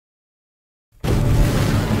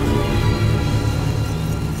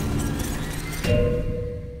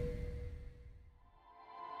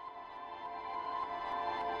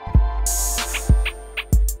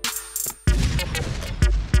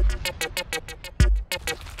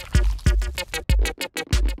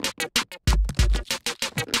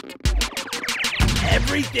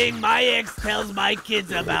Everything my ex tells my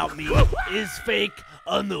kids about me is fake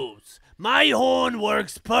news. My horn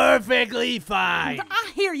works perfectly fine.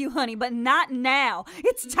 I hear you, honey, but not now.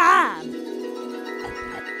 It's time.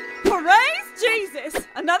 Praise Jesus!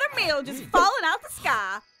 Another meal just falling out the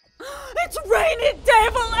sky. It's raining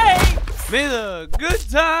devil eggs! May the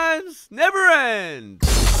good times never end.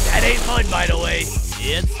 That ain't mud, by the way.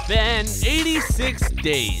 It's been 86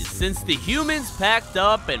 days since the humans packed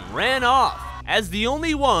up and ran off. As the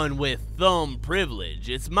only one with thumb privilege,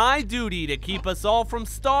 it's my duty to keep us all from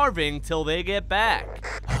starving till they get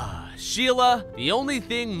back. Sheila, the only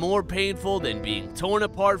thing more painful than being torn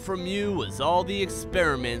apart from you was all the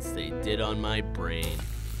experiments they did on my brain.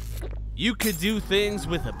 You could do things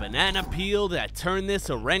with a banana peel that turned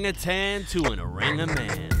this orangutan to an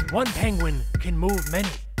orangaman. One penguin can move many,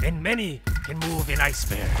 and many can move an ice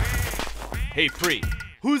bear. Hey, Free,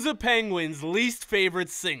 who's a penguin's least favorite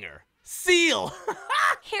singer? Seal!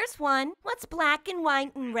 Here's one. What's black and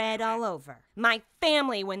white and red all over? My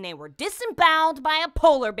family when they were disemboweled by a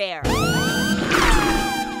polar bear.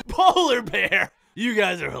 Polar bear! You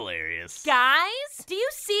guys are hilarious. Guys, do you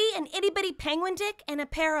see an itty-bitty penguin dick and a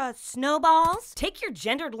pair of snowballs? Take your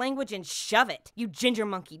gendered language and shove it, you ginger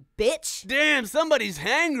monkey bitch. Damn, somebody's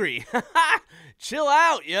hangry. Chill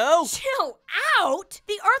out, yo. Chill out?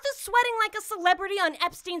 The Earth is sweating like a celebrity on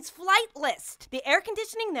Epstein's flight list. The air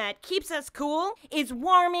conditioning that keeps us cool is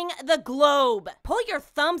warming the globe. Pull your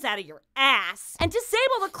thumbs out of your ass and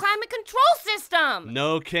disable the climate control system.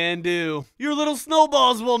 No can do. Your little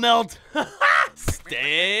snowballs will melt.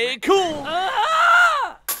 Stay cool.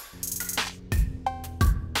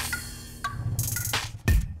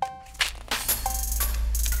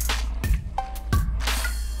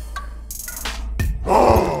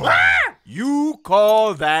 You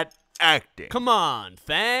call that acting? Come on,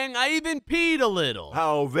 Fang. I even peed a little.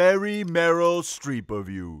 How very Meryl Streep of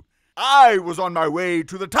you. I was on my way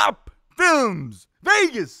to the top. Films,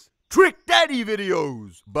 Vegas, Trick Daddy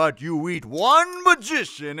videos. But you eat one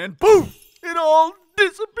magician and poof, it all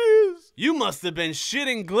disappears. You must have been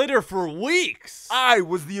shitting glitter for weeks. I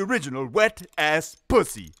was the original wet-ass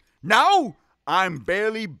pussy. Now, I'm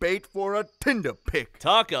barely bait for a Tinder pic.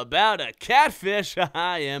 Talk about a catfish.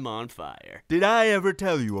 I am on fire. Did I ever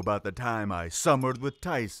tell you about the time I summered with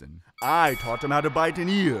Tyson? I taught him how to bite an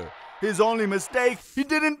ear. His only mistake, he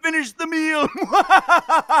didn't finish the meal.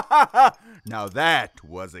 Now that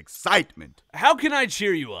was excitement. How can I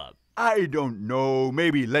cheer you up? I don't know.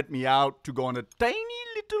 Maybe let me out to go on a tiny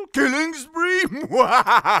little killing spree.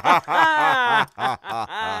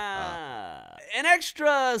 An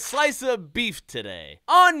extra slice of beef today.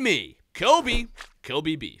 On me. Kobe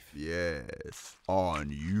beef. Yes, on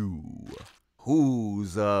you.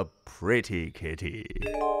 Who's a pretty kitty?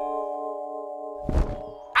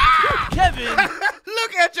 Kevin!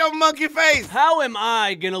 Look at your monkey face! How am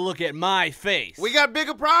I gonna look at my face? We got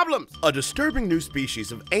bigger problems. A disturbing new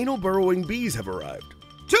species of anal burrowing bees have arrived.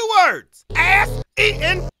 2 words!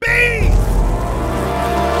 Ass-eating bees!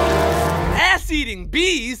 Ass-eating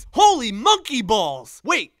bees? Holy monkey balls!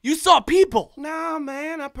 Wait, you saw people? Nah,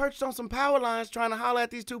 man, I perched on some power lines trying to holler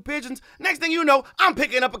at these 2 pigeons. Next thing you know, I'm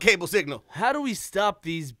picking up a cable signal. How do we stop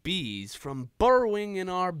these bees from burrowing in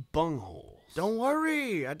our bungholes? Don't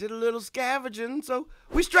worry, I did a little scavenging, so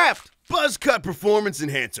we strapped. Buzzcut Performance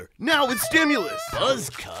Enhancer, now with stimulus.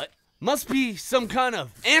 Buzzcut? Must be some kind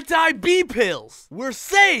of anti-bee pills. We're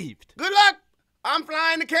saved. Good luck. I'm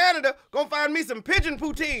flying to Canada, gonna find me some pigeon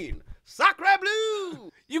poutine. Sacre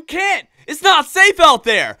bleu! You can't! It's not safe out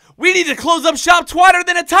there! We need to close up shop twitter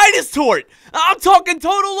than a Titus tort! I'm talking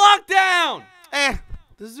total lockdown!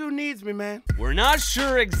 The zoo needs me, man. We're not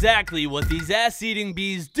sure exactly what these ass-eating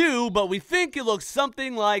bees do, but we think it looks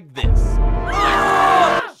something like this.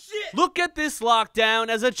 Oh, shit! Look at this lockdown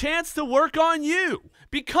as a chance to work on you.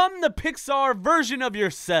 Become the Pixar version of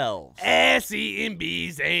yourselves. Ass-eating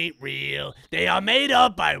bees ain't real. They are made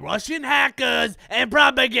up by Russian hackers and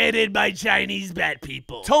propagated by Chinese bat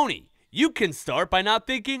people. Tony, you can start by not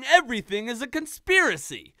thinking everything is a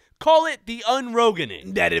conspiracy. Call it the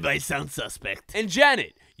unroganing. That advice sounds suspect. And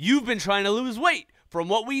Janet, you've been trying to lose weight. From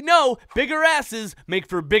what we know, bigger asses make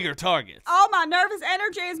for bigger targets. All my nervous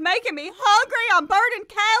energy is making me hungry. I'm burning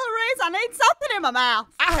calories. I need something in my mouth.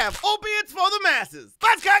 I have opiates for the masses.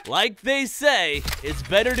 Buzzcut! Like they say, it's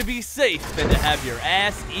better to be safe than to have your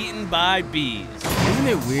ass eaten by bees. Isn't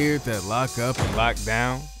it weird that lock up and lock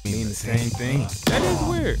down mean the same thing? That is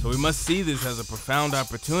weird. So we must see this as a profound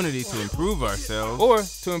opportunity to improve ourselves, or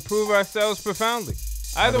to improve ourselves profoundly.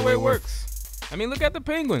 Either way works. I mean, look at the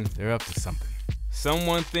penguins. They're up to something. Some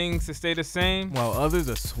want things to stay the same, while others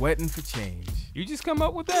are sweating for change. You just come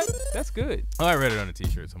up with that? That's good. Oh, I read it on a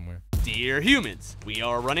t-shirt somewhere. Dear humans, we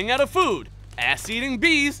are running out of food. Ass-eating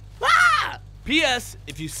bees. Ah! P.S.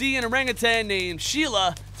 If you see an orangutan named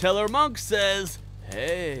Sheila, tell her Munk says,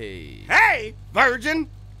 hey. Hey, virgin.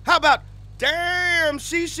 How about, damn,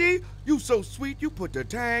 Shishi, you so sweet you put the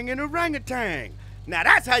tang in orangutan. Now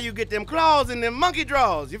that's how you get them claws in them monkey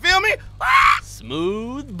draws. You feel me? Ah!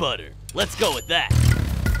 Smooth butter. Let's go with that.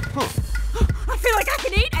 I feel like I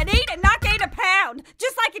can eat and not gain a pound,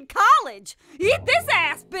 just like in college. Eat this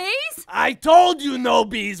ass, bees! I told you no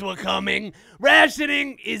bees were coming.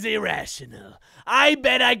 Rationing is irrational. I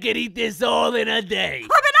bet I could eat this all in a day.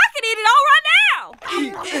 I bet I can eat it all right now!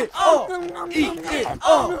 Eat it all! Eat it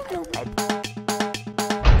all!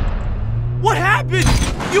 What happened?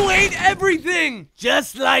 You ate everything!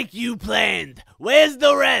 Just like you planned. Where's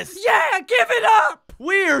the rest? Yeah, give it up!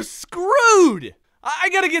 We're screwed! I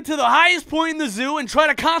gotta get to the highest point in the zoo and try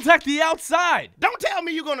to contact the outside. Don't tell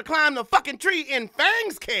me you're gonna climb the fucking tree in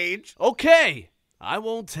Fang's cage. Okay, I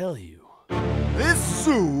won't tell you. This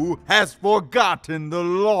zoo has forgotten the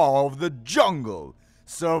law of the jungle.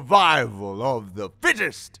 Survival of the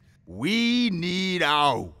fittest. We need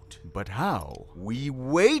out. But how? We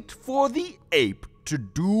wait for the ape to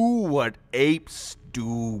do what apes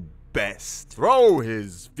do best. Throw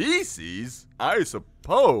his feces, I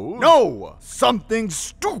suppose. No! Something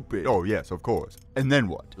stupid. Oh, yes, of course. And then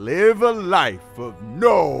what? Live a life of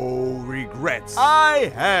no regrets.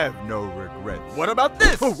 I have no regrets. What about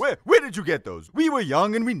this? Oh, where did you get those? We were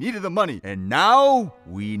young and we needed the money. And now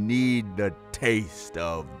we need the taste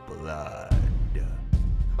of blood.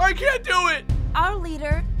 I can't do it! Our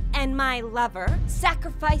leader and my lover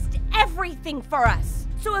sacrificed everything for us.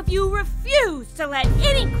 So if you refuse to let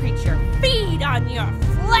any creature feed on your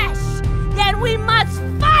flesh, then we must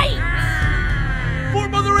fight! For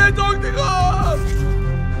Mother Antarctica!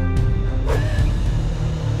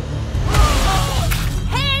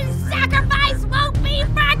 His sacrifice won't be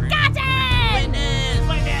forgotten!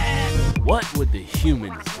 What would the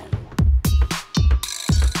humans do?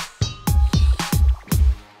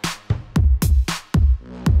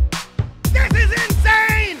 This is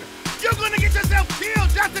insane! You're gonna get yourself killed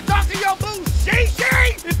just to talk to your boo,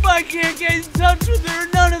 Shishi! If I can't get in touch with her,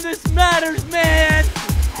 none of this matters, man!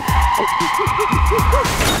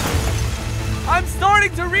 I'm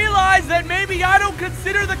starting to realize that maybe I don't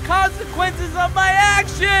consider the consequences of my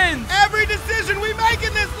actions! Every decision we make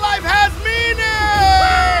in this life has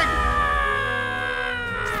meaning!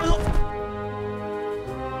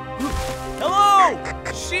 Hello?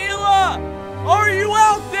 Sheila! Are you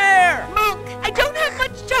out there? Munk, I don't have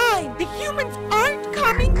much time. The humans aren't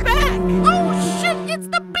coming back. Oh, shit, it's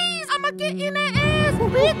the bees. I'ma get in their ass,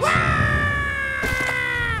 bitch.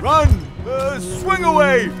 Run! Swing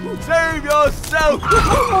away! Save yourself!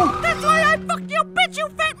 That's why I fucked you, bitch, you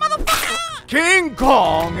fat motherfucker! King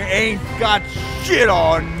Kong ain't got shit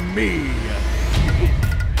on me!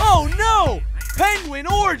 Oh no! Penguin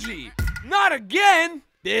orgy! Not again!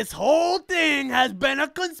 This whole thing has been a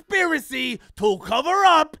conspiracy to cover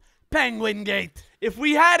up Penguin Gate. If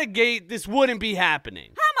we had a gate, this wouldn't be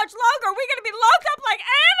happening. How much longer are we gonna be locked up like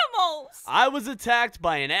animals? I was attacked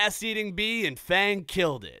by an ass-eating bee and Fang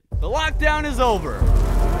killed it. The lockdown is over.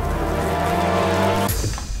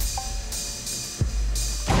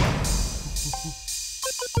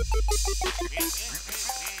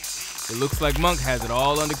 It looks like Munk has it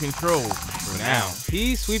all under control for now.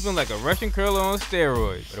 He's sweeping like a Russian curler on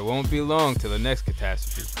steroids, but it won't be long till the next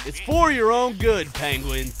catastrophe. It's for your own good,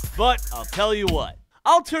 penguins. But I'll tell you what.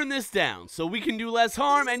 I'll turn this down so we can do less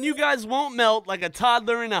harm and you guys won't melt like a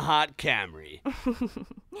toddler in a hot Camry.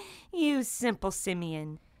 You simple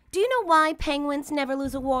simian. Do you know why penguins never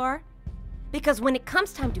lose a war? Because when it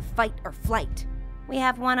comes time to fight or flight, we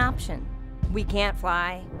have one option. We can't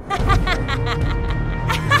fly.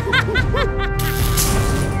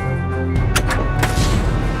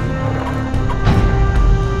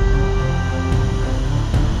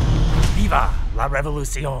 Viva la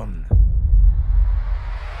revolución!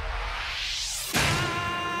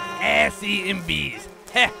 Ass-eating bees.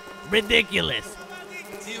 Heh, ridiculous.